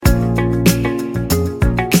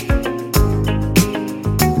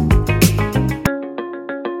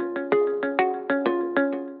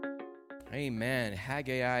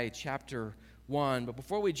Haggai chapter 1. But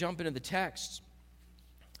before we jump into the text,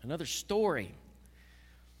 another story.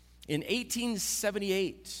 In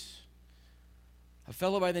 1878, a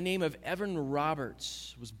fellow by the name of Evan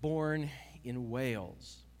Roberts was born in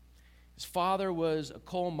Wales. His father was a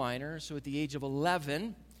coal miner, so at the age of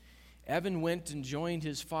 11, Evan went and joined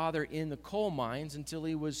his father in the coal mines until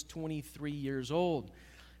he was 23 years old.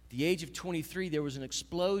 At the age of 23, there was an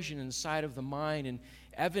explosion inside of the mine, and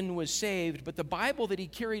Evan was saved, but the Bible that he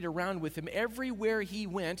carried around with him everywhere he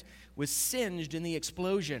went was singed in the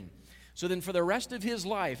explosion. So then for the rest of his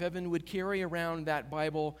life, Evan would carry around that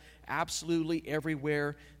Bible absolutely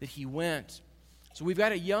everywhere that he went. So we've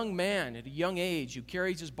got a young man at a young age who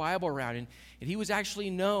carries his Bible around, and he was actually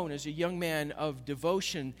known as a young man of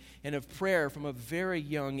devotion and of prayer from a very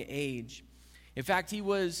young age. In fact, he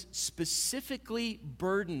was specifically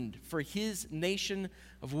burdened for his nation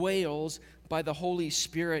of Wales by the Holy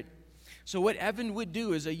Spirit. So what Evan would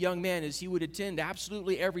do as a young man is he would attend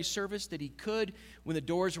absolutely every service that he could. When the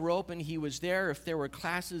doors were open, he was there. If there were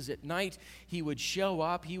classes at night, he would show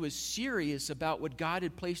up. He was serious about what God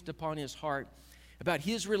had placed upon his heart, about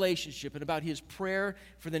his relationship and about his prayer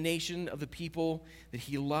for the nation of the people that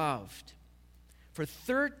he loved. For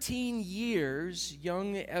 13 years,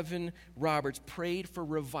 young Evan Roberts prayed for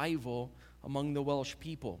revival among the Welsh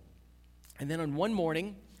people. And then on one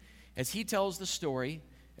morning, as he tells the story,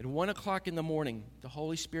 at 1 o'clock in the morning, the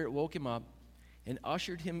Holy Spirit woke him up and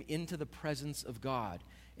ushered him into the presence of God.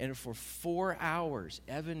 And for 4 hours,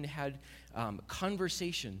 Evan had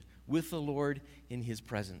conversation with the Lord in his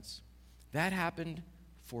presence. That happened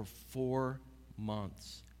for 4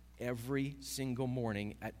 months, every single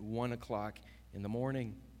morning at 1 o'clock in the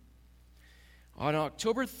morning. On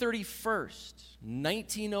October 31st,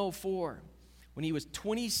 1904, when he was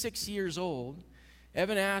 26 years old,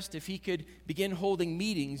 Evan asked if he could begin holding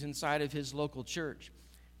meetings inside of his local church.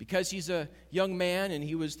 Because he's a young man and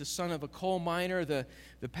he was the son of a coal miner, the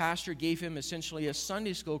pastor gave him essentially a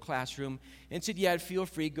Sunday school classroom and said, yeah, feel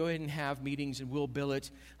free, go ahead and have meetings and we'll bill it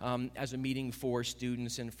as a meeting for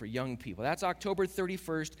students and for young people. That's October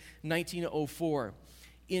 31st, 1904.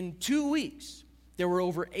 In 2 weeks, there were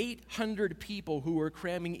over 800 people who were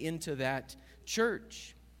cramming into that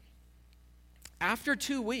church. After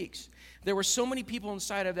 2 weeks, there were so many people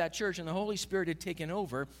inside of that church and the Holy Spirit had taken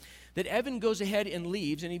over that Evan goes ahead and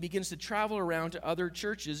leaves and he begins to travel around to other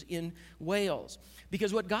churches in Wales.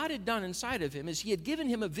 Because what God had done inside of him is he had given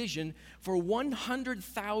him a vision for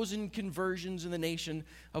 100,000 conversions in the nation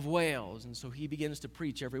of Wales. And so he begins to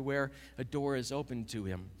preach everywhere a door is open to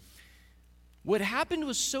him. What happened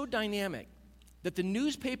was so dynamic that the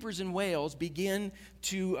newspapers in Wales began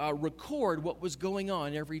to record what was going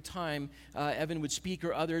on every time Evan would speak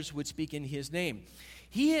or others would speak in his name.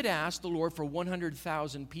 He had asked the Lord for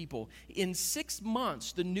 100,000 people. In 6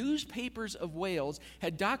 months, the newspapers of Wales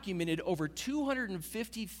had documented over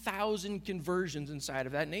 250,000 conversions inside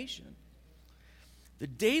of that nation. The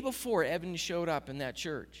day before Evan showed up in that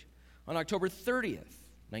church, on October 30th,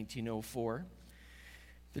 1904,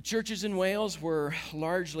 the churches in Wales were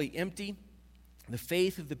largely empty. The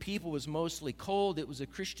faith of the people was mostly cold. It was a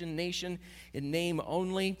Christian nation in name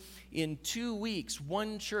only. In 2 weeks,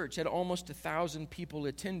 one church had almost 1,000 people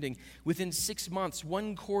attending. Within 6 months,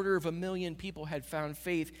 250,000 people had found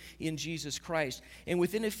faith in Jesus Christ. And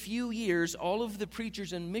within a few years, all of the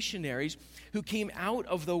preachers and missionaries who came out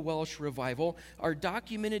of the Welsh revival are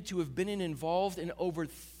documented to have been involved in over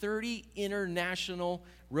 30 international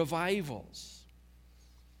revivals.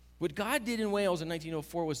 What God did in Wales in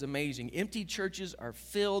 1904 was amazing. Empty churches are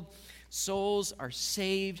filled. Souls are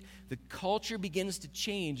saved. The culture begins to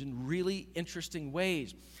change in really interesting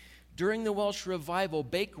ways. During the Welsh revival,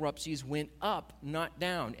 bankruptcies went up, not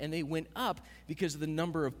down. And they went up because of the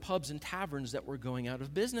number of pubs and taverns that were going out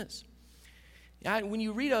of business. When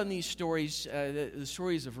you read on these stories, the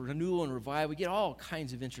stories of renewal and revival, you get all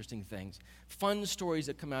kinds of interesting things. Fun stories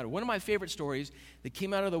that come out of it. One of my favorite stories that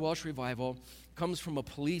came out of the Welsh revival comes from a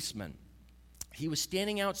policeman. He was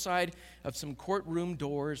standing outside of some courtroom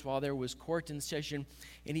doors while there was court in session,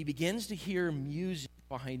 and he begins to hear music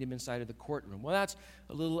behind him inside of the courtroom. Well, that's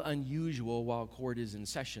a little unusual while court is in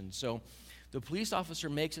session. So the police officer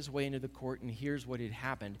makes his way into the court, and here's what had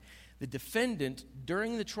happened. The defendant,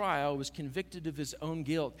 during the trial, was convicted of his own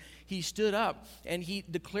guilt. He stood up and he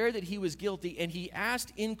declared that he was guilty, and he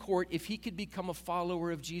asked in court if he could become a follower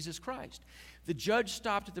of Jesus Christ. The judge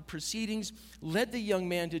stopped the proceedings, led the young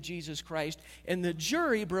man to Jesus Christ, and the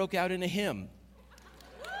jury broke out in a hymn.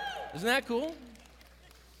 Isn't that cool?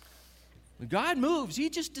 When God moves, he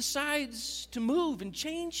just decides to move and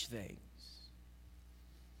change things.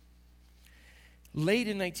 Late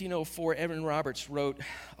in 1904, Evan Roberts wrote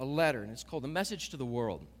a letter, and it's called The Message to the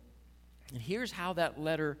World. And here's how that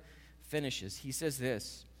letter finishes. He says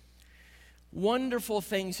this: "Wonderful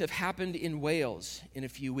things have happened in Wales in a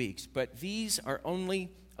few weeks, but these are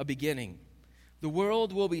only a beginning. The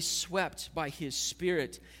world will be swept by His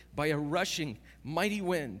Spirit, by a rushing, mighty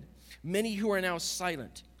wind. Many who are now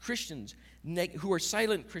silent Christians, who are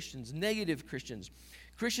silent Christians, negative Christians,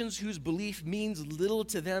 Christians whose belief means little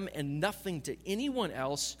to them and nothing to anyone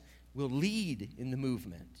else, will lead in the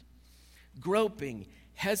movement. Groping,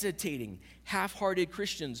 hesitating, half-hearted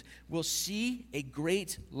Christians will see a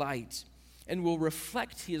great light and will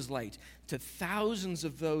reflect His light to thousands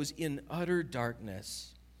of those in utter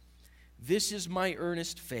darkness. This is my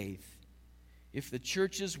earnest faith. If the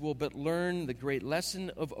churches will but learn the great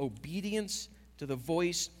lesson of obedience to the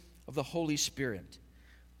voice of the Holy Spirit.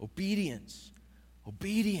 Obedience,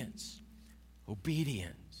 obedience,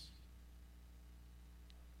 obedience."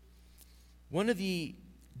 One of the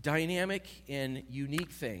dynamic and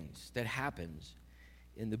unique things that happens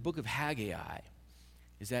in the book of Haggai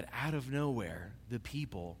is that out of nowhere, the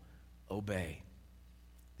people obey.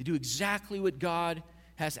 They do exactly what God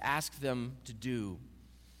has asked them to do.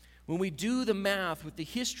 When we do the math with the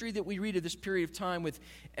history that we read of this period of time with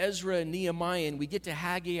Ezra and Nehemiah, and we get to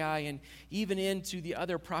Haggai and even into the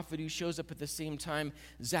other prophet who shows up at the same time,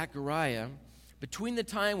 Zechariah, between the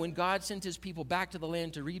time when God sent His people back to the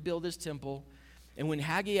land to rebuild His temple and when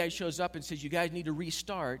Haggai shows up and says, you guys need to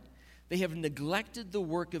restart, they have neglected the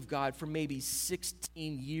work of God for maybe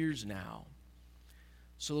 16 years now.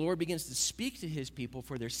 So the Lord begins to speak to His people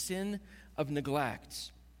for their sin of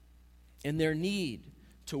neglect and their need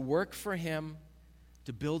to work for Him,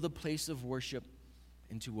 to build a place of worship,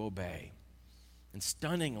 and to obey. And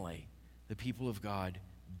stunningly, the people of God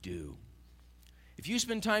do. If you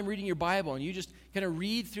spend time reading your Bible and you just kind of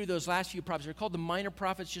read through those last few prophets, they're called the minor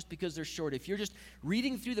prophets just because they're short. If you're just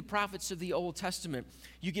reading through the prophets of the Old Testament,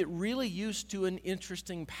 you get really used to an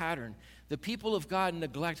interesting pattern. The people of God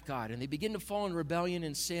neglect God, and they begin to fall in rebellion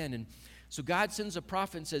and sin. And so God sends a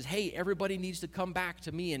prophet and says, hey, everybody needs to come back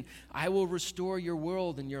to me, and I will restore your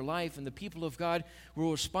world and your life. And the people of God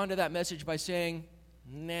will respond to that message by saying,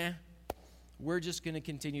 nah, we're just going to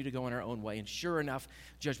continue to go in our own way. And sure enough,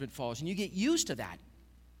 judgment falls. And you get used to that.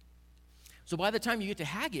 So by the time you get to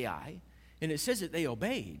Haggai, and it says that they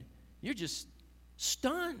obeyed, you're just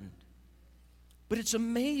stunned. But it's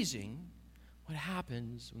amazing what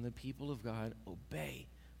happens when the people of God obey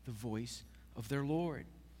the voice of their Lord.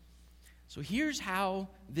 So here's how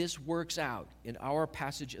this works out in our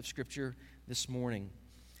passage of Scripture this morning.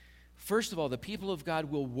 First of all, the people of God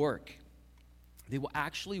will work. They will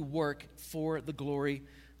actually work for the glory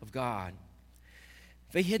of God.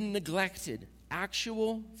 They had neglected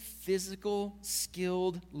actual, physical,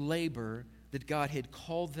 skilled labor that God had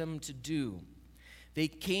called them to do. They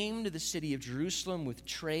came to the city of Jerusalem with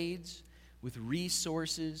trades, with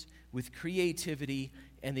resources, with creativity,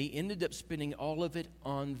 and they ended up spending all of it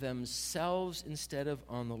on themselves instead of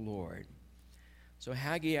on the Lord. So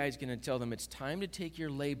Haggai is going to tell them it's time to take your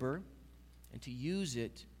labor and to use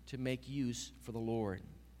it to make use for the Lord.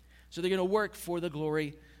 So they're going to work for the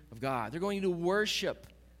glory of God. They're going to worship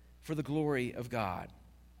for the glory of God.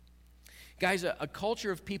 Guys, a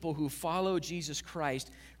culture of people who follow Jesus Christ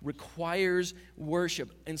requires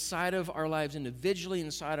worship inside of our lives individually,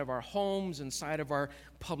 inside of our homes, inside of our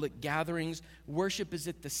public gatherings. Worship is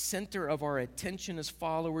at the center of our attention as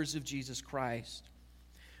followers of Jesus Christ.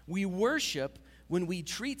 We worship when we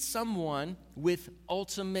treat someone with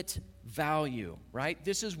ultimate value, right?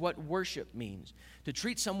 This is what worship means, to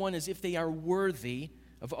treat someone as if they are worthy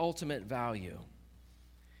of ultimate value.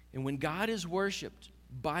 And when God is worshiped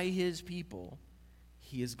by His people,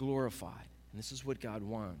 He is glorified. And this is what God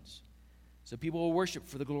wants. So people will worship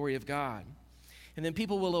for the glory of God. And then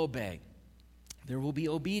people will obey. There will be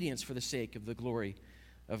obedience for the sake of the glory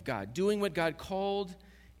of God. Doing what God called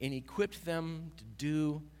and equipped them to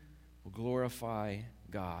do will glorify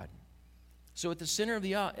God. So at the center of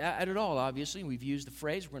at it all, obviously, we've used the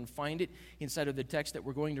phrase, we're going to find it inside of the text that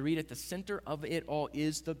we're going to read. At the center of it all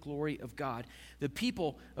is the glory of God. The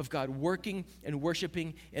people of God working and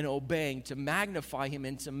worshiping and obeying to magnify Him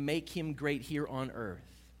and to make Him great here on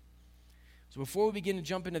earth. So before we begin to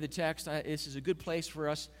jump into the text, this is a good place for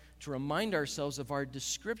us to remind ourselves of our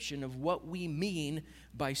description of what we mean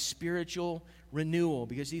by spiritual renewal,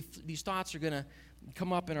 because these thoughts are going to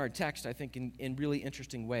come up in our text, I think, in really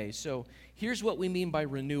interesting ways. So here's what we mean by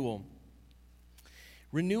renewal.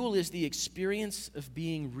 Renewal is the experience of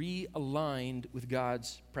being realigned with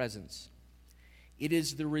God's presence. It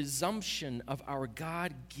is the resumption of our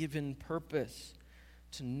God-given purpose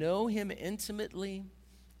to know him intimately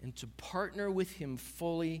and to partner with him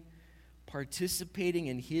fully, participating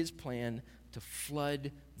in his plan to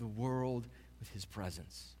flood the world with his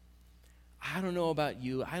presence. I don't know about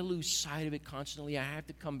you. I lose sight of it constantly. I have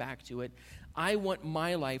to come back to it. I want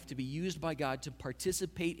my life to be used by God to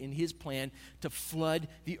participate in his plan to flood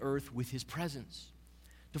the earth with his presence,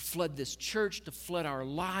 to flood this church, to flood our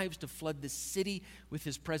lives, to flood this city with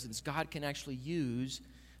his presence. God can actually use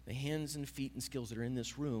the hands and feet and skills that are in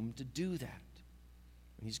this room to do that.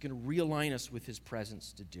 And he's going to realign us with his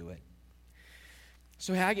presence to do it.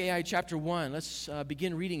 So Haggai chapter 1, let's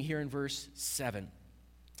begin reading here in verse 7.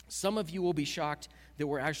 Some of you will be shocked that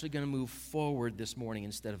we're actually going to move forward this morning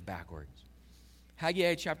instead of backwards.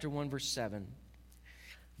 Haggai chapter 1, verse 7.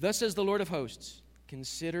 Thus says the Lord of hosts,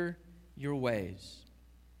 consider your ways.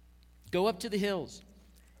 Go up to the hills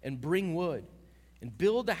and bring wood and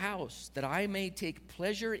build a house that I may take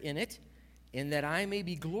pleasure in it and that I may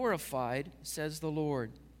be glorified, says the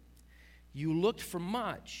Lord. You looked for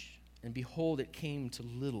much, and behold, it came to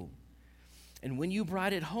little. And when you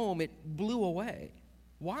brought it home, it blew away.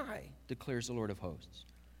 Why, declares the Lord of hosts?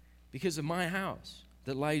 Because of my house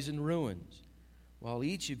that lies in ruins, while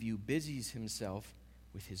each of you busies himself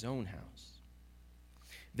with his own house.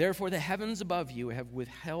 Therefore the heavens above you have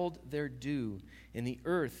withheld their dew, and the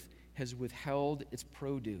earth has withheld its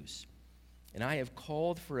produce. And I have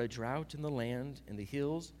called for a drought in the land and the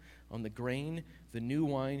hills, on the grain, the new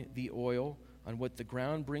wine, the oil, on what the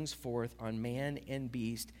ground brings forth, on man and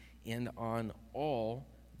beast, and on all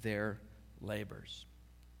their labors.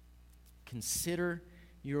 Consider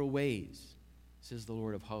your ways, says the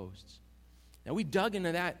Lord of hosts. Now, we dug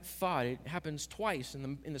into that thought. It happens twice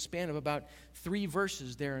in the span of about 3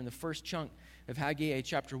 verses there in the first chunk of Haggai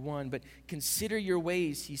chapter 1. But consider your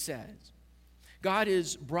ways, he says. God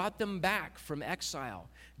has brought them back from exile.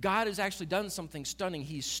 God has actually done something stunning.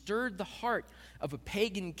 He's stirred the heart of a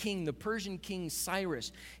pagan king, the Persian king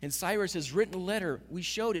Cyrus. And Cyrus has written a letter. We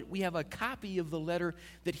showed it. We have a copy of the letter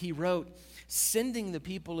that he wrote, sending the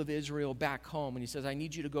people of Israel back home. And he says, I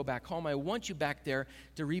need you to go back home. I want you back there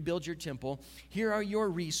to rebuild your temple. Here are your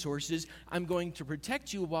resources. I'm going to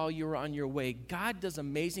protect you while you're on your way. God does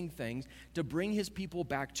amazing things to bring his people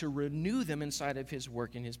back, to renew them inside of his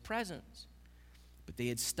work and his presence. But they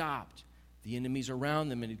had stopped. The enemies around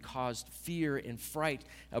them, and it caused fear and fright.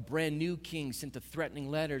 A brand new king sent a threatening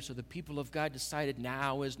letter, so the people of God decided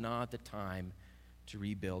now is not the time to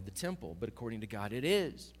rebuild the temple. But according to God, it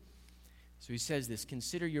is. So he says this,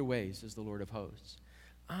 consider your ways, says the Lord of hosts.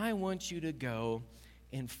 I want you to go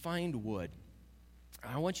and find wood.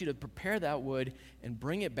 I want you to prepare that wood and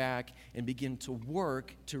bring it back and begin to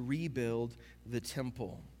work to rebuild the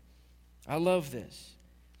temple. I love this.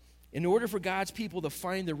 In order for God's people to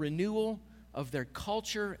find the renewal of their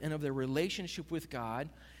culture and of their relationship with God,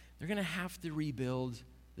 they're going to have to rebuild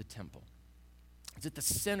the temple. It's at the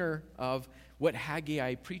center of what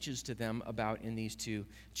Haggai preaches to them about in these 2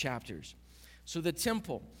 chapters. So the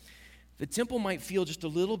temple might feel just a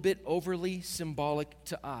little bit overly symbolic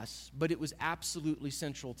to us, but it was absolutely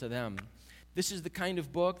central to them. This is the kind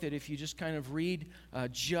of book that if you just kind of read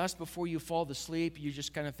just before you fall asleep, you're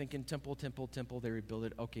just kind of thinking, temple, temple, temple, they rebuild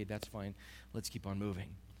it. Okay, that's fine. Let's keep on moving.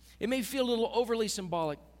 It may feel a little overly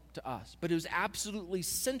symbolic to us, but it was absolutely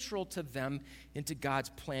central to them and to God's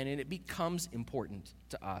plan, and it becomes important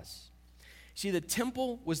to us. See, the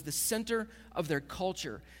temple was the center of their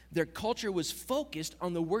culture. Their culture was focused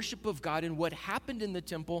on the worship of God and what happened in the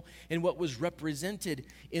temple and what was represented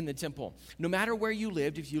in the temple. No matter where you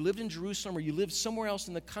lived, if you lived in Jerusalem or you lived somewhere else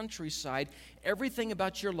in the countryside, everything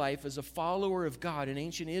about your life as a follower of God in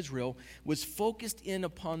ancient Israel was focused in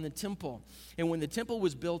upon the temple. And when the temple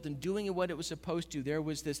was built and doing what it was supposed to, there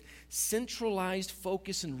was this centralized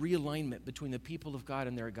focus and realignment between the people of God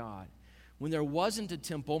and their God. When there wasn't a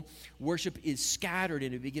temple, worship is scattered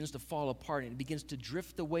and it begins to fall apart and it begins to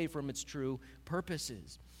drift away from its true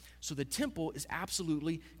purposes. So the temple is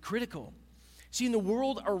absolutely critical. See, in the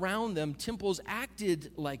world around them, temples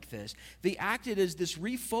acted like this. They acted as this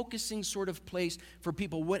refocusing sort of place for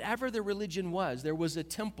people. Whatever their religion was, there was a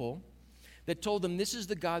temple that told them, this is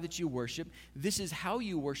the God that you worship. This is how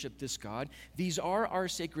you worship this God. These are our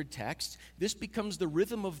sacred texts. This becomes the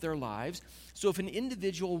rhythm of their lives. So if an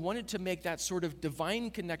individual wanted to make that sort of divine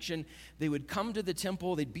connection, they would come to the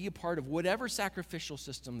temple. They'd be a part of whatever sacrificial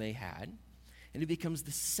system they had. And it becomes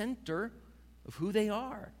the center of who they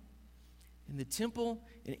are. And the temple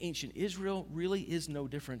in ancient Israel really is no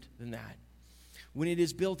different than that. When it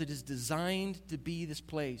is built, it is designed to be this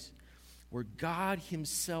place where God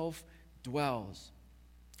himself dwells.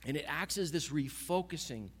 And it acts as this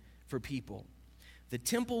refocusing for people. The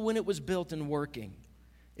temple, when it was built and working,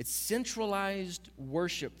 It centralized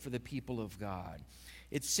worship for the people of God.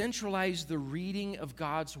 It centralized the reading of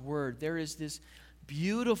God's word. There is this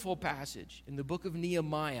beautiful passage in the book of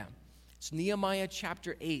Nehemiah. It's Nehemiah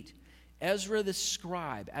chapter 8. Ezra the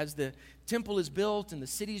scribe, as the temple is built and the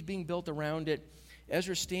city is being built around it,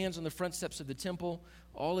 Ezra stands on the front steps of the temple.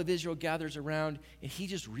 All of Israel gathers around, and he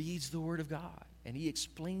just reads the word of God, and he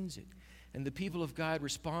explains it. And the people of God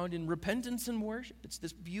respond in repentance and worship. It's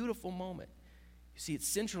this beautiful moment. You see, it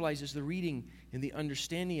centralizes the reading and the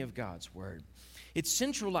understanding of God's word. It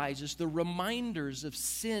centralizes the reminders of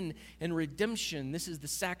sin and redemption. This is the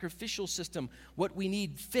sacrificial system, what we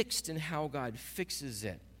need fixed and how God fixes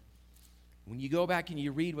it. When you go back and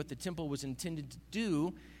you read what the temple was intended to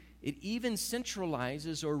do, it even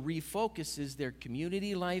centralizes or refocuses their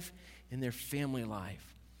community life and their family life.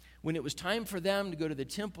 When it was time for them to go to the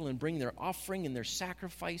temple and bring their offering and their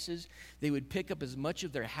sacrifices, they would pick up as much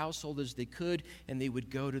of their household as they could, and they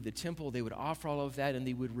would go to the temple. They would offer all of that, and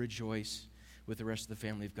they would rejoice with the rest of the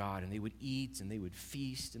family of God. And they would eat, and they would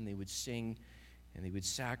feast, and they would sing, and they would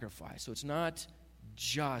sacrifice. So it's not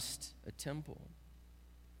just a temple.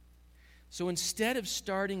 So instead of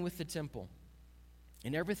starting with the temple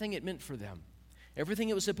and everything it meant for them, everything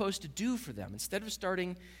it was supposed to do for them, instead of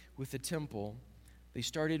starting with the temple, they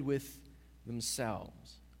started with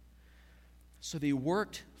themselves. So they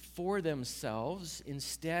worked for themselves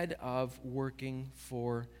instead of working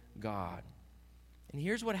for God. And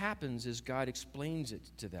here's what happens as God explains it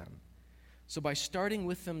to them. So by starting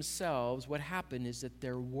with themselves, what happened is that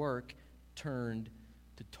their work turned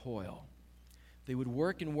to toil. They would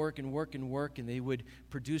work and work and work and work, and they would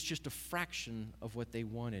produce just a fraction of what they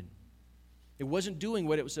wanted. It wasn't doing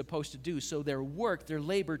what it was supposed to do, so their work, their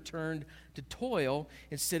labor turned to toil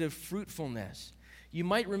instead of fruitfulness. You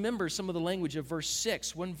might remember some of the language of verse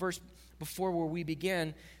 6. One verse before where we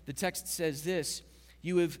began, the text says this: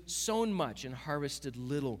 "You have sown much and harvested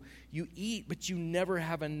little. You eat, but you never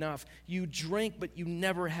have enough. You drink, but you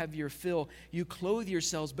never have your fill. You clothe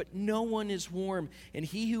yourselves, but no one is warm. And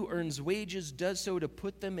he who earns wages does so to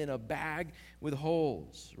put them in a bag with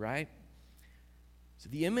holes," right? So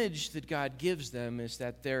the image that God gives them is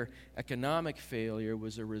that their economic failure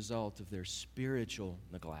was a result of their spiritual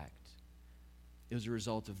neglect. It was a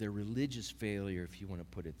result of their religious failure, if you want to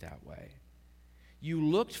put it that way. "You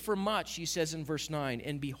looked for much," he says in verse 9,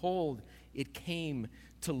 "and behold, it came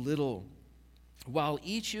to little. While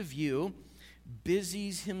each of you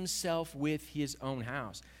busies himself with his own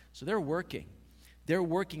house." So they're working. They're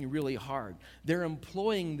working really hard. They're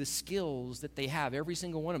employing the skills that they have, every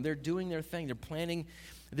single one of them. They're doing their thing. They're planting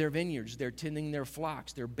their vineyards. They're tending their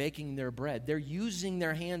flocks. They're baking their bread. They're using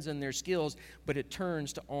their hands and their skills, but it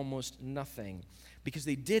turns to almost nothing. Because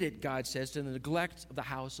they did it, God says, to the neglect of the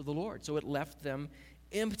house of the Lord. So it left them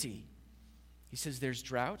empty. He says there's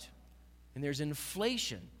drought and there's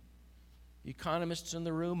inflation. The economists in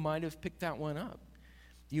the room might have picked that one up.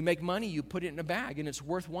 You make money, you put it in a bag, and it's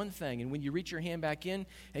worth one thing. And when you reach your hand back in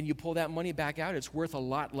and you pull that money back out, it's worth a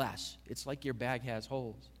lot less. It's like your bag has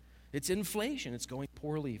holes. It's inflation. It's going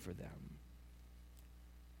poorly for them.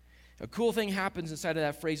 A cool thing happens inside of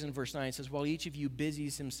that phrase in verse 9. It says, "While each of you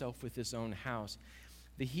busies himself with his own house."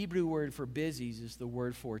 The Hebrew word for busies is the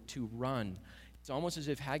word for to run. It's almost as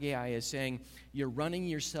if Haggai is saying, you're running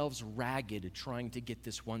yourselves ragged trying to get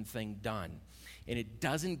this one thing done. And it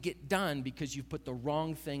doesn't get done because you've put the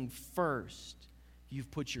wrong thing first. You've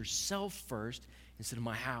put yourself first instead of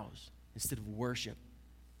my house, instead of worship,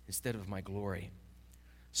 instead of my glory.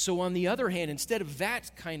 So on the other hand, instead of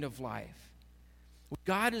that kind of life, what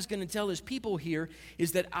God is going to tell his people here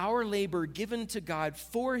is that our labor given to God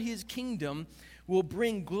for his kingdom will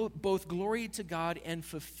bring both glory to God and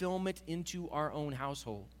fulfillment into our own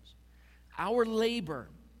households. Our labor,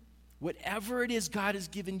 whatever it is God has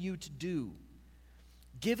given you to do,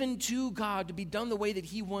 given to God to be done the way that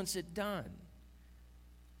he wants it done,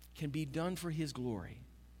 can be done for his glory,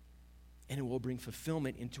 and it will bring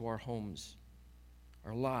fulfillment into our homes,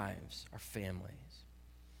 our lives, our families.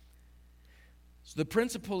 So the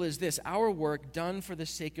principle is this: our work done for the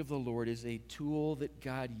sake of the Lord is a tool that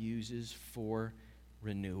God uses for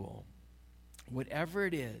renewal. Whatever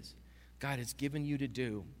it is God has given you to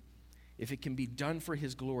do, if it can be done for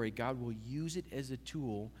his glory, God will use it as a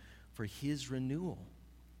tool for his renewal,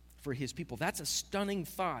 for his people. That's a stunning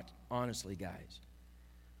thought, honestly, guys.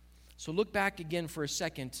 So look back again for a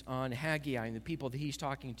second on Haggai and the people that he's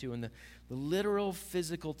talking to and the literal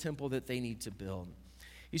physical temple that they need to build.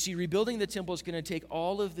 You see, rebuilding the temple is going to take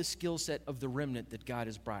all of the skill set of the remnant that God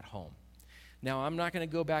has brought home. Now, I'm not going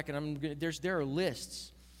to go back and there are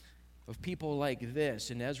lists of people like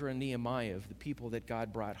this in Ezra and Nehemiah, of the people that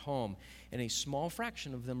God brought home, and a small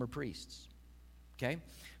fraction of them are priests. Okay?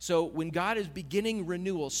 So when God is beginning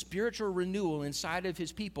renewal, spiritual renewal inside of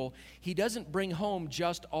his people, he doesn't bring home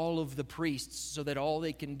just all of the priests so that all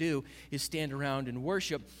they can do is stand around and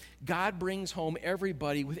worship. God brings home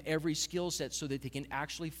everybody with every skill set so that they can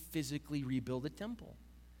actually physically rebuild a temple.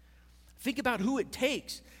 Think about who it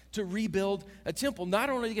takes to rebuild a temple. Not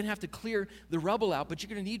only are you going to have to clear the rubble out, but you're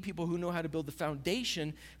going to need people who know how to build the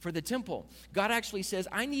foundation for the temple. God actually says,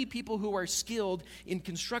 I need people who are skilled in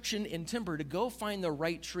construction and timber to go find the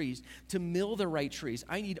right trees, to mill the right trees.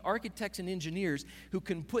 I need architects and engineers who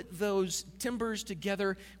can put those timbers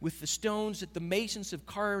together with the stones that the masons have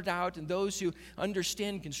carved out, and those who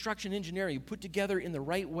understand construction engineering put together in the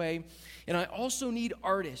right way. And I also need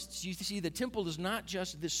artists. You see, the temple is not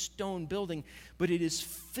just this stone building, but it is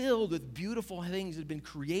filled with beautiful things that have been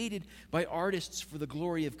created by artists for the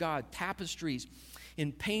glory of God. Tapestries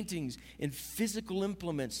and paintings and physical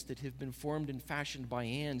implements that have been formed and fashioned by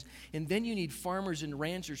hands. And then you need farmers and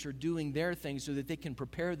ranchers who are doing their things so that they can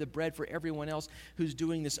prepare the bread for everyone else who's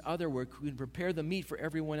doing this other work, who can prepare the meat for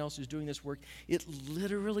everyone else who's doing this work. It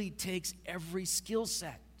literally takes every skill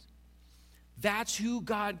set. That's who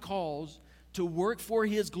God calls to work for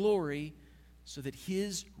his glory so that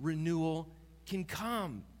his renewal can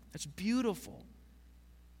come. That's beautiful.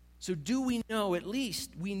 So do we know, at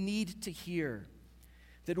least we need to hear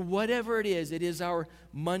that whatever it is our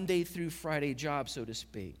Monday through Friday job, so to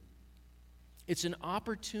speak. It's an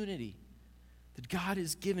opportunity that God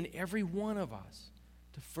has given every one of us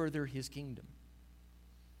to further his kingdom.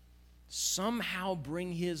 Somehow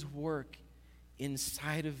bring his work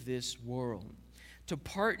inside of this world, to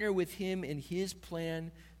partner with him in his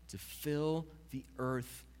plan to fill the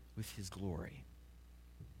earth with his glory.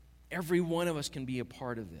 Every one of us can be a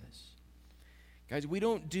part of this. Guys, we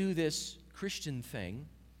don't do this Christian thing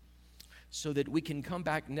so that we can come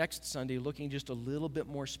back next Sunday looking just a little bit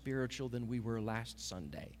more spiritual than we were last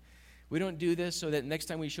Sunday. We don't do this so that next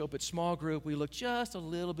time we show up at small group, we look just a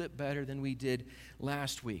little bit better than we did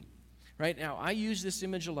last week. Right now, I use this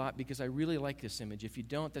image a lot because I really like this image. If you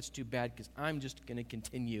don't, that's too bad because I'm just going to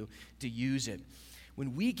continue to use it.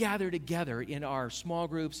 When we gather together in our small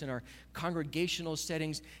groups, in our congregational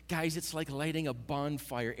settings, guys, it's like lighting a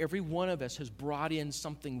bonfire. Every one of us has brought in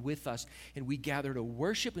something with us, and we gather to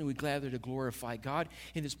worship and we gather to glorify God.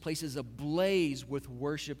 And this place is ablaze with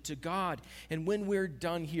worship to God. And when we're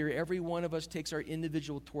done here, every one of us takes our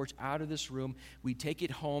individual torch out of this room, we take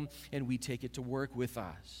it home, and we take it to work with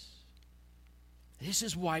us. This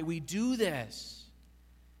is why we do this,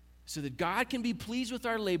 so that God can be pleased with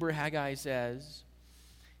our labor, Haggai says,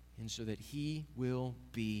 and so that he will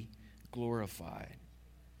be glorified.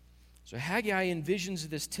 So Haggai envisions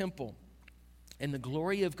this temple and the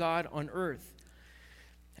glory of God on earth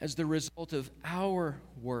as the result of our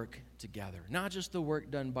work together, not just the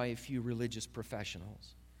work done by a few religious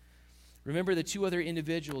professionals. Remember, the two other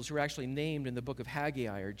individuals who are actually named in the book of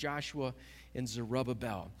Haggai are Joshua and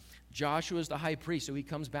Zerubbabel. Joshua is the high priest, so he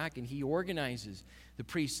comes back and he organizes the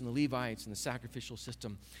priests and the Levites and the sacrificial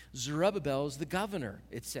system. Zerubbabel is the governor,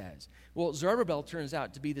 it says. Well, Zerubbabel turns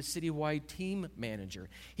out to be the citywide team manager.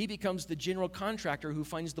 He becomes the general contractor who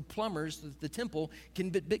finds the plumbers so that the temple can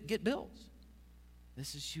get built.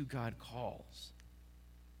 This is who God calls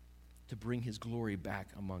to bring his glory back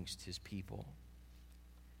amongst his people.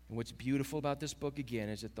 And what's beautiful about this book, again,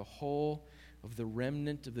 is that the whole of the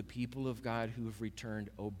remnant of the people of God who have returned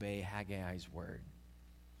obey Haggai's word.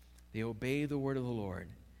 They obey the word of the Lord,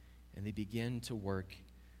 and they begin to work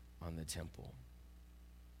on the temple.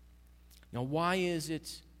 Now, why is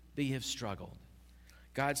it they have struggled?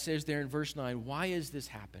 God says there in verse 9, why has this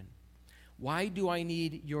happened? Why do I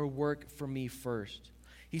need your work from me first?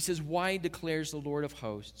 He says, why, declares the Lord of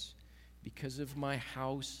hosts? Because of my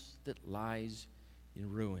house that lies in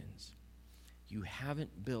ruins. You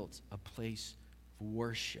haven't built a place of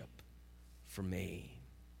worship for me.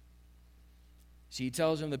 See, he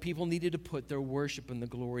tells them the people needed to put their worship and the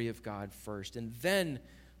glory of God first, and then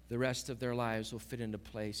the rest of their lives will fit into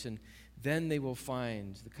place, and then they will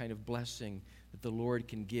find the kind of blessing that the Lord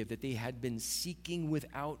can give, that they had been seeking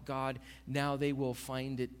without God. Now they will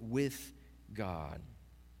find it with God.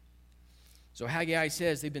 So Haggai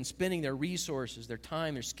says they've been spending their resources, their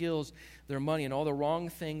time, their skills, their money, and all the wrong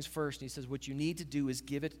things first. And he says what you need to do is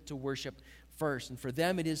give it to worship first. And for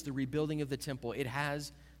them, it is the rebuilding of the temple. It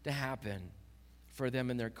has to happen for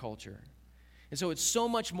them in their culture. And so it's so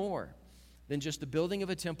much more than just the building of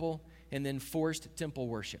a temple and then forced temple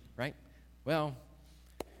worship, right? Well,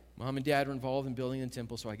 mom and dad were involved in building the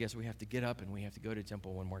temple, so I guess we have to get up and we have to go to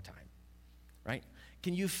temple one more time, right?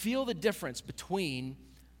 Can you feel the difference between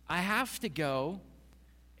I have to go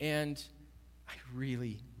and I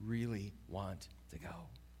really, really want to go?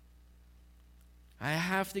 I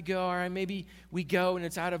have to go, or maybe we go and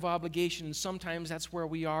it's out of obligation, and sometimes that's where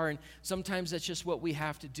we are, and sometimes that's just what we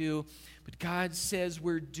have to do. But God says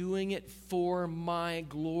we're doing it for my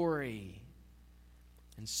glory.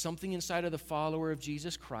 And something inside of the follower of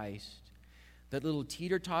Jesus Christ, that little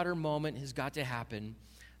teeter-totter moment has got to happen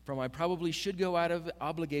from I probably should go out of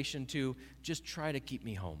obligation to just try to keep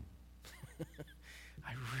me home.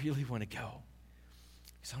 I really want to go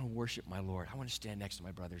because I want to worship my Lord. I want to stand next to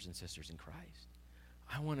my brothers and sisters in Christ.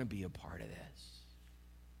 I want to be a part of this.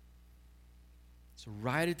 So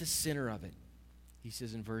right at the center of it, he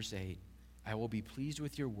says in verse 8, I will be pleased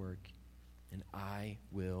with your work, and I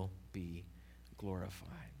will be glorified.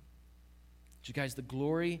 So guys, the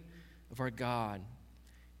glory of our God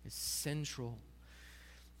is central,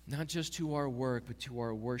 not just to our work, but to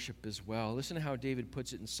our worship as well. Listen to how David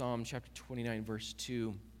puts it in Psalm chapter 29, verse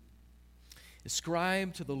 2.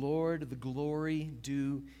 Ascribe to the Lord the glory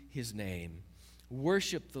due his name.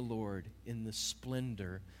 Worship the Lord in the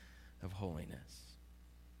splendor of holiness.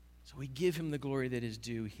 So we give him the glory that is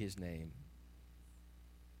due his name.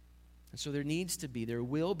 And so there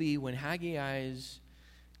will be, when Haggai's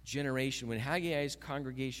generation, when Haggai's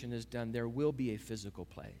congregation is done, there will be a physical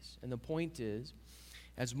place. And the point is,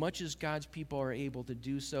 as much as God's people are able to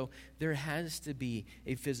do so, there has to be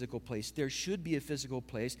a physical place. There should be a physical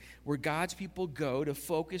place where God's people go to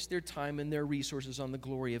focus their time and their resources on the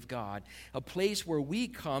glory of God. A place where we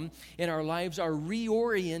come and our lives are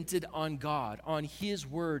reoriented on God, on his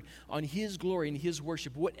word, on his glory and his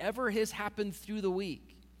worship. Whatever has happened through the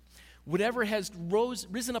week, whatever has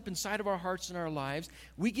risen up inside of our hearts and our lives,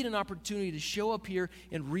 we get an opportunity to show up here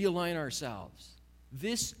and realign ourselves.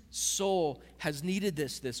 This soul has needed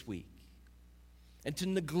this week. And to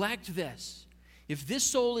neglect this, if this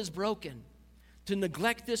soul is broken, to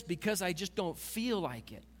neglect this because I just don't feel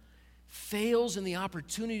like it, fails in the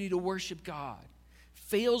opportunity to worship God,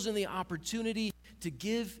 fails in the opportunity to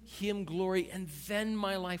give him glory, and then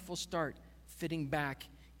my life will start fitting back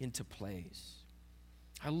into place.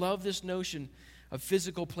 I love this notion of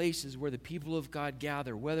physical places where the people of God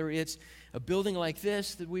gather, whether it's a building like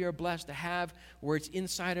this that we are blessed to have, or it's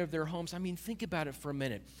inside of their homes. I mean, think about it for a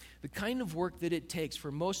minute. The kind of work that it takes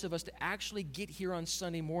for most of us to actually get here on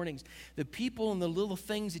Sunday mornings, the people and the little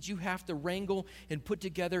things that you have to wrangle and put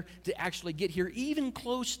together to actually get here, even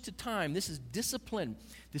close to time. This is discipline.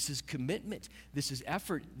 This is commitment. This is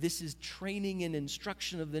effort. This is training and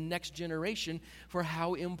instruction of the next generation for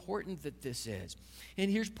how important that this is. And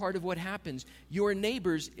here's part of what happens. Your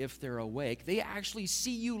neighbors, if they're awake, they actually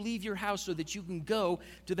see you leave your house so that you can go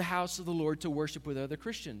to the house of the Lord to worship with other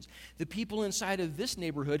Christians. The people inside of this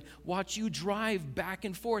neighborhood watch you drive back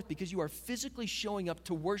and forth because you are physically showing up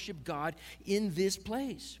to worship God in this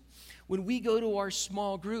place. When we go to our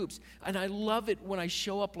small groups, and I love it when I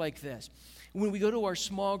show up like this, when we go to our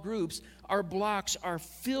small groups, our blocks are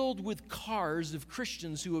filled with cars of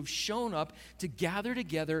Christians who have shown up to gather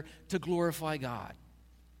together to glorify God.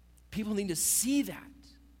 People need to see that.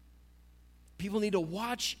 People need to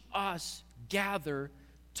watch us gather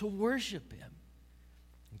to worship him.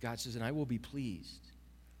 And God says, and I will be pleased,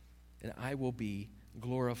 and I will be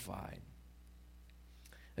glorified.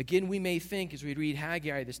 Again, we may think as we read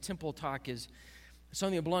Haggai, this temple talk is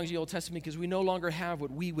something that belongs to the Old Testament because we no longer have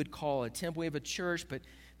what we would call a temple. We have a church, but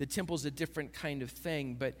the temple's a different kind of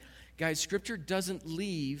thing. But guys, Scripture doesn't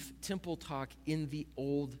leave temple talk in the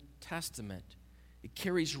Old Testament. It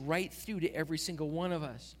carries right through to every single one of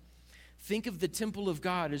us. Think of the temple of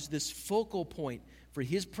God as this focal point for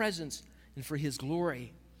his presence and for his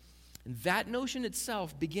glory. And that notion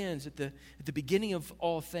itself begins at the beginning of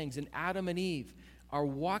all things. And Adam and Eve are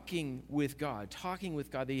walking with God, talking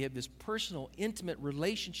with God. They have this personal, intimate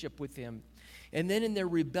relationship with him. And then in their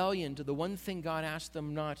rebellion to the one thing God asked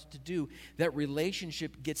them not to do, that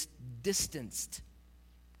relationship gets distanced.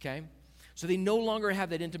 Okay? So they no longer have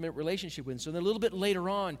that intimate relationship with him. So then a little bit later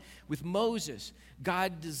on with Moses,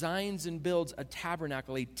 God designs and builds a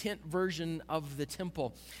tabernacle, a tent version of the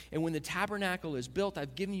temple. And when the tabernacle is built,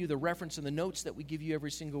 I've given you the reference in the notes that we give you every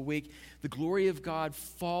single week. The glory of God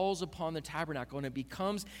falls upon the tabernacle, and it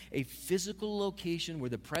becomes a physical location where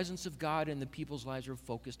the presence of God and the people's lives are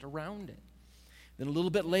focused around it. Then a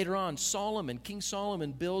little bit later on, King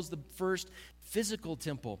Solomon builds the first physical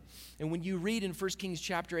temple. And when you read in 1 Kings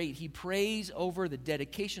chapter 8, he prays over the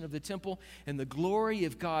dedication of the temple, and the glory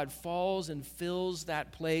of God falls and fills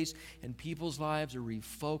that place, and people's lives are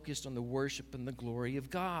refocused on the worship and the glory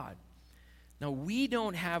of God. Now, we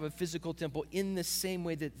don't have a physical temple in the same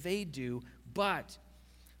way that they do, but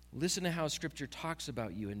Listen to how Scripture talks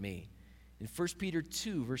about you and me. In 1 Peter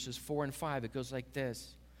 2, verses 4 and 5, it goes like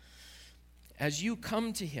this. As you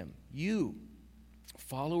come to him, you,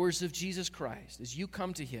 followers of Jesus Christ, as you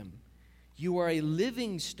come to him, you are a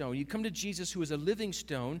living stone. You come to Jesus, who is a living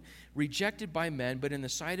stone, rejected by men, but in the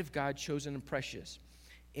sight of God, chosen and precious.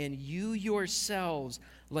 And you yourselves,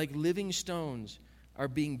 like living stones, are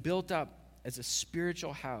being built up as a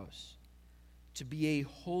spiritual house to be a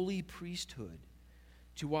holy priesthood,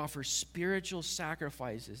 to offer spiritual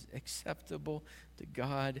sacrifices acceptable to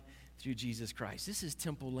God through Jesus Christ. This is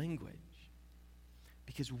temple language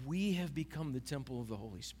because we have become the temple of the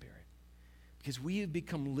Holy Spirit, because we have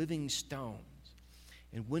become living stones.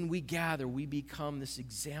 And when we gather, we become this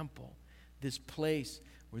example, this place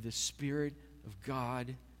where the Spirit of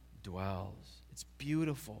God dwells. It's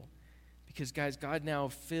beautiful because, guys, God now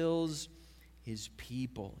fills his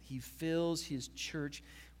people. He fills his church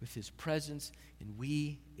with his presence, and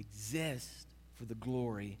we exist for the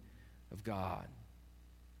glory of God.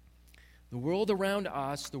 The world around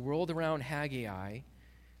us, the world around Haggai,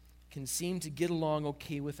 can seem to get along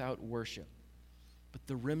okay without worship, but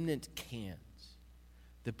the remnant can't.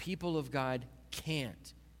 The people of God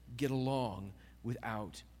can't get along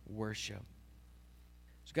without worship.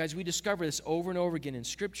 So, guys, we discover this over and over again in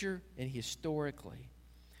Scripture and historically.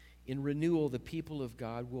 In renewal, the people of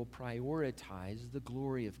God will prioritize the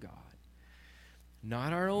glory of God.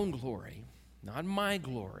 Not our own glory, not my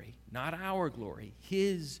glory, not our glory.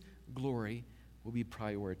 His glory will be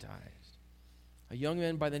prioritized. A young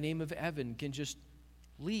man by the name of Evan can just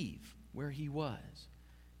leave where he was,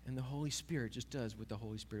 and the Holy Spirit just does what the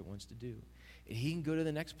Holy Spirit wants to do. And he can go to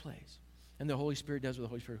the next place, and the Holy Spirit does what the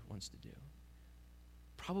Holy Spirit wants to do.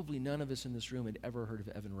 Probably none of us in this room had ever heard of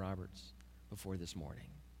Evan Roberts before this morning.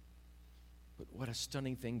 But what a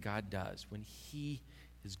stunning thing God does when he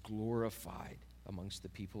is glorified amongst the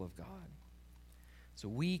people of God. So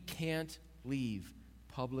we can't leave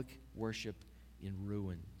public worship in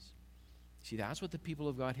ruins. See, that's what the people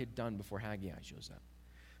of God had done before Haggai shows up.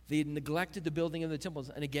 They had neglected the building of the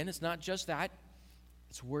temples. And again, it's not just that.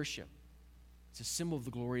 It's worship. It's a symbol of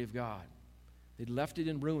the glory of God. They'd left it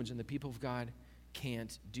in ruins, and the people of God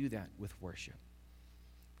can't do that with worship.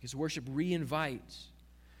 Because worship reinvites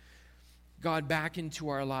God back into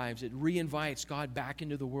our lives. It reinvites God back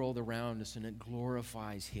into the world around us, and it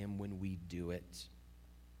glorifies him when we do it.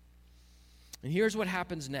 And here's what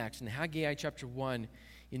happens next. In Haggai chapter 1,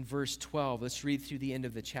 in verse 12, let's read through the end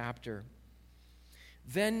of the chapter.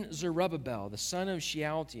 Then Zerubbabel, the son of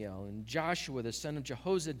Shealtiel, and Joshua, the son of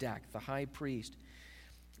Jehozadak, the high priest,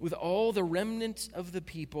 with all the remnant of the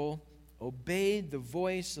people, obeyed the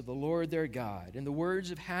voice of the Lord their God and the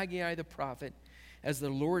words of Haggai the prophet, as the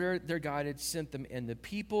Lord their God had sent them, and the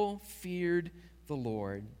people feared the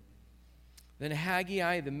Lord. Then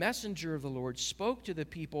Haggai, the messenger of the Lord, spoke to the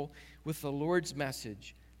people with the Lord's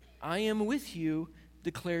message. I am with you,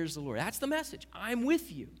 declares the Lord. That's the message. I'm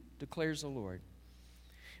with you, declares the Lord.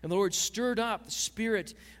 And the Lord stirred up the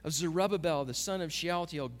spirit of Zerubbabel, the son of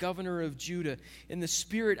Shealtiel, governor of Judah, and the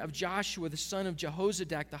spirit of Joshua, the son of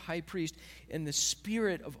Jehozadak, the high priest, and the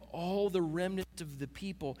spirit of all the remnant of the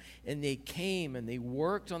people. And they came and they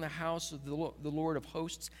worked on the house of the Lord of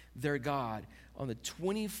hosts, their God, on the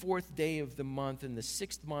 24th day of the month, in the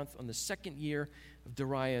 6th month, on the 2nd year of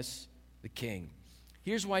Darius the king.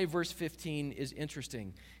 Here's why verse 15 is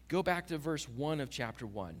interesting. Go back to verse 1 of chapter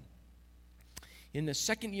 1. In the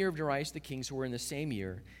 2nd year of Darius the king, so we're in the same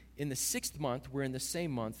year, in the 6th month, we're in the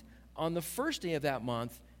same month, on the 1st day of that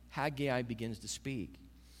month, Haggai begins to speak.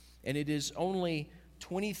 And it is only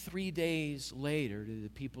 23 days later that the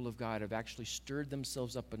people of God have actually stirred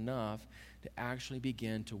themselves up enough to actually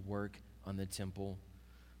begin to work on the temple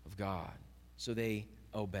of God. So they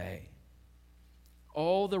obey.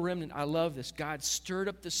 All the remnant, I love this, God stirred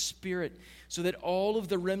up the spirit so that all of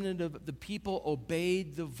the remnant of the people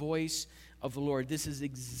obeyed the voice of the Lord. This is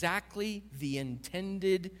exactly the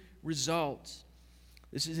intended result.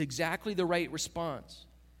 This is exactly the right response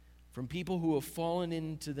from people who have fallen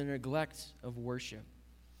into the neglect of worship,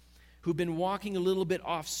 who've been walking a little bit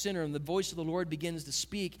off center, and the voice of the Lord begins to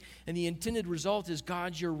speak, and the intended result is,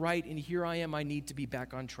 God, you're right, and here I am. I need to be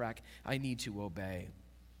back on track. I need to obey.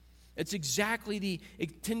 It's exactly the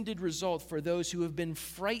intended result for those who have been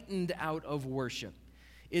frightened out of worship.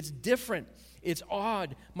 It's different. It's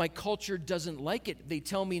odd. My culture doesn't like it. They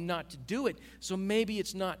tell me not to do it. So maybe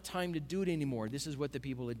it's not time to do it anymore. This is what the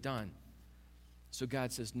people had done. So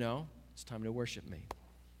God says, no, it's time to worship me.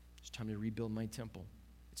 It's time to rebuild my temple.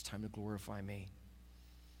 It's time to glorify me.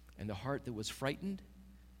 And the heart that was frightened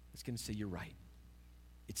is going to say, you're right.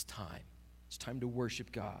 It's time. It's time to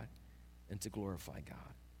worship God and to glorify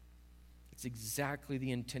God. It's exactly the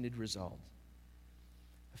intended result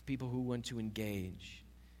of people who want to engage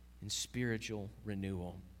in spiritual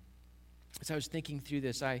renewal. As I was thinking through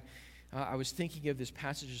this, I was thinking of this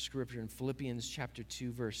passage of Scripture in Philippians chapter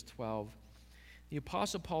 2, verse 12. The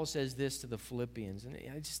Apostle Paul says this to the Philippians, and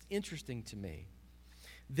it's just interesting to me.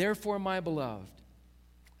 Therefore, my beloved,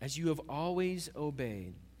 as you have always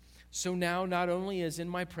obeyed, so now not only as in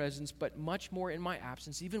my presence, but much more in my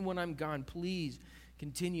absence, even when I'm gone, please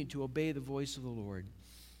continue to obey the voice of the Lord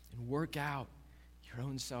and work out your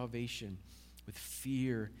own salvation with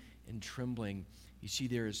fear and trembling. You see,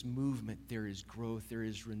 there is movement, there is growth, there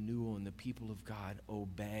is renewal, and the people of God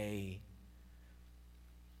obey.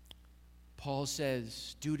 Paul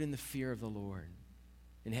says, do it in the fear of the Lord.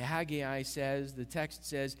 And Haggai says, the text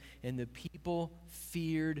says, and the people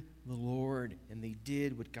feared the Lord, and they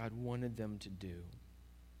did what God wanted them to do.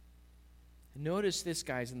 And notice this,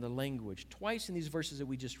 guys, in the language. Twice in these verses that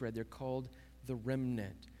we just read, they're called the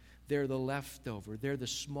remnant. They're the leftover. They're the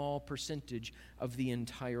small percentage of the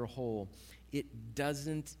entire whole. It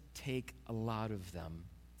doesn't take a lot of them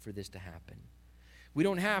for this to happen. We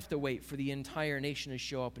don't have to wait for the entire nation to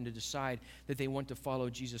show up and to decide that they want to follow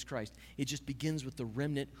Jesus Christ. It just begins with the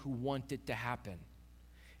remnant who want it to happen.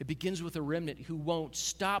 It begins with a remnant who won't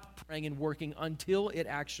stop praying and working until it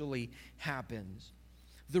actually happens.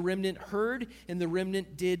 The remnant heard, and the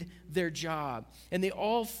remnant did their job. And they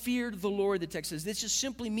all feared the Lord, the text says. This just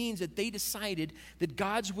simply means that they decided that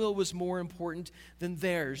God's will was more important than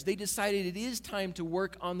theirs. They decided it is time to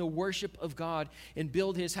work on the worship of God and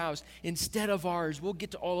build his house instead of ours. We'll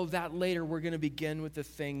get to all of that later. We're going to begin with the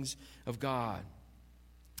things of God.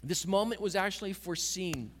 This moment was actually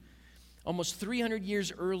foreseen almost 300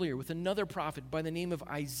 years earlier with another prophet by the name of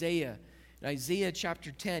Isaiah. In Isaiah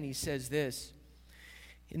chapter 10, he says this,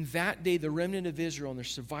 in that day, the remnant of Israel and the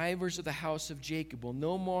survivors of the house of Jacob will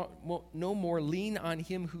no more lean on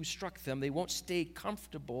him who struck them. They won't stay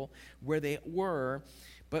comfortable where they were,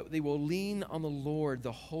 but they will lean on the Lord,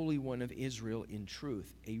 the Holy One of Israel, in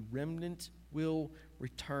truth. A remnant will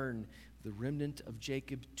return, the remnant of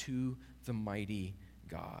Jacob, to the mighty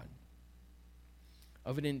God.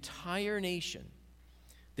 Of an entire nation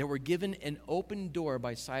that were given an open door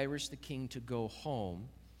by Cyrus the king to go home,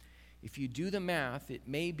 if you do the math, it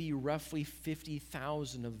may be roughly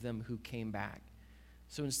 50,000 of them who came back.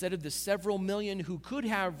 So instead of the several million who could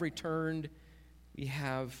have returned, we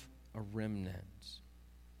have a remnant.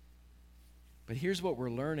 But here's what we're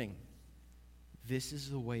learning. This is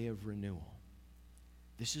the way of renewal.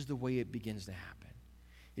 This is the way it begins to happen.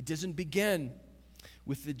 It doesn't begin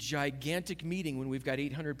with the gigantic meeting when we've got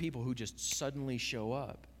 800 people who just suddenly show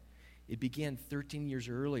up. It began 13 years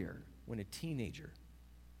earlier when a teenager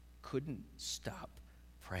couldn't stop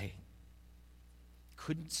praying,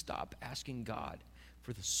 couldn't stop asking God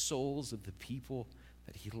for the souls of the people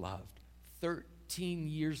that he loved. 13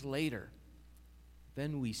 years later,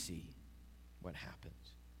 then we see what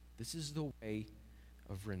happens. This is the way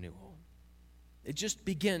of renewal. It just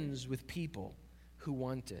begins with people who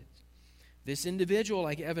want it. This individual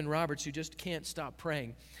like Evan Roberts who just can't stop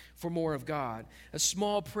praying for more of God. A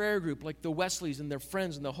small prayer group like the Wesleys and their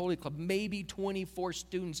friends in the Holy Club. Maybe 24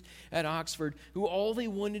 students at Oxford who all they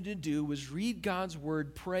wanted to do was read God's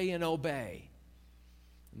word, pray, and obey.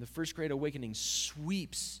 And the First Great Awakening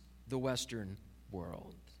sweeps the Western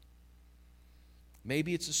world.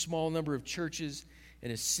 Maybe it's a small number of churches in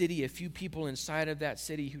a city, a few people inside of that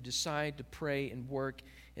city who decide to pray and work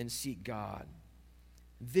and seek God.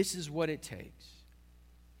 This is what it takes.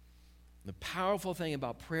 The powerful thing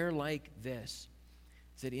about prayer like this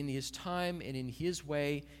is that in his time and in his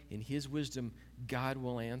way, in his wisdom, God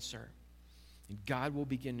will answer. And God will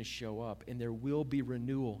begin to show up. And there will be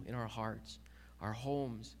renewal in our hearts, our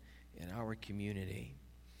homes, and our community.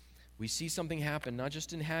 We see something happen, not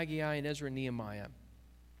just in Haggai and Ezra and Nehemiah,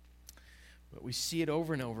 but we see it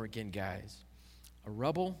over and over again, guys. A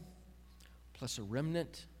rubble plus a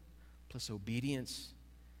remnant plus obedience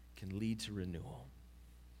can lead to renewal.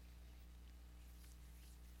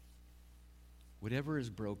 Whatever is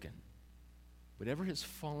broken, whatever has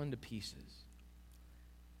fallen to pieces,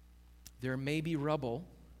 there may be rubble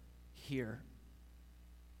here.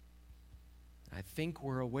 I think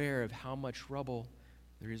we're aware of how much rubble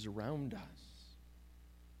there is around us.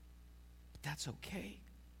 But that's okay.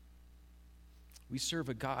 We serve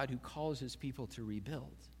a God who calls his people to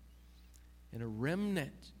rebuild. And a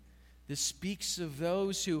remnant. This speaks of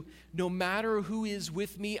those who, no matter who is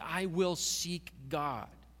with me, I will seek God.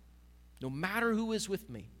 No matter who is with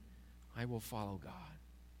me, I will follow God.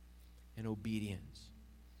 And obedience.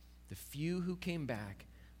 The few who came back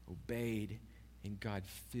obeyed, and God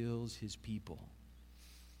fills his people.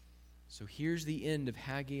 So here's the end of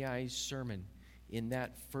Haggai's sermon in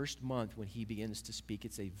that first month when he begins to speak.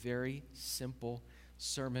 It's a very simple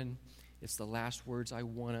sermon. It's the last words I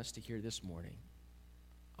want us to hear this morning.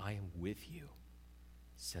 I am with you,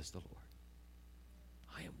 says the Lord.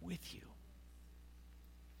 I am with you.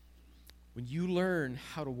 When you learn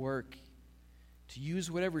how to work, to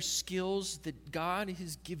use whatever skills that God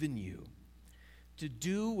has given you, to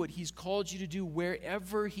do what he's called you to do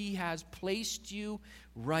wherever he has placed you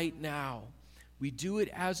right now, we do it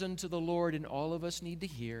as unto the Lord, and all of us need to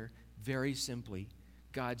hear very simply,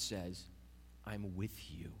 God says, I'm with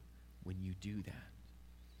you when you do that.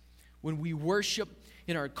 When we worship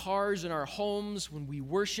in our cars, in our homes, when we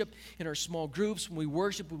worship in our small groups, when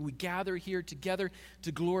we gather here together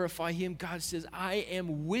to glorify him, God says, I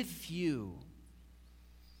am with you.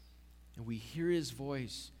 And we hear his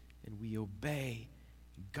voice and we obey.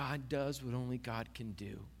 God does what only God can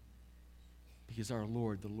do. Because our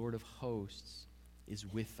Lord, the Lord of hosts, is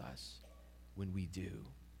with us when we do.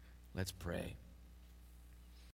 Let's pray.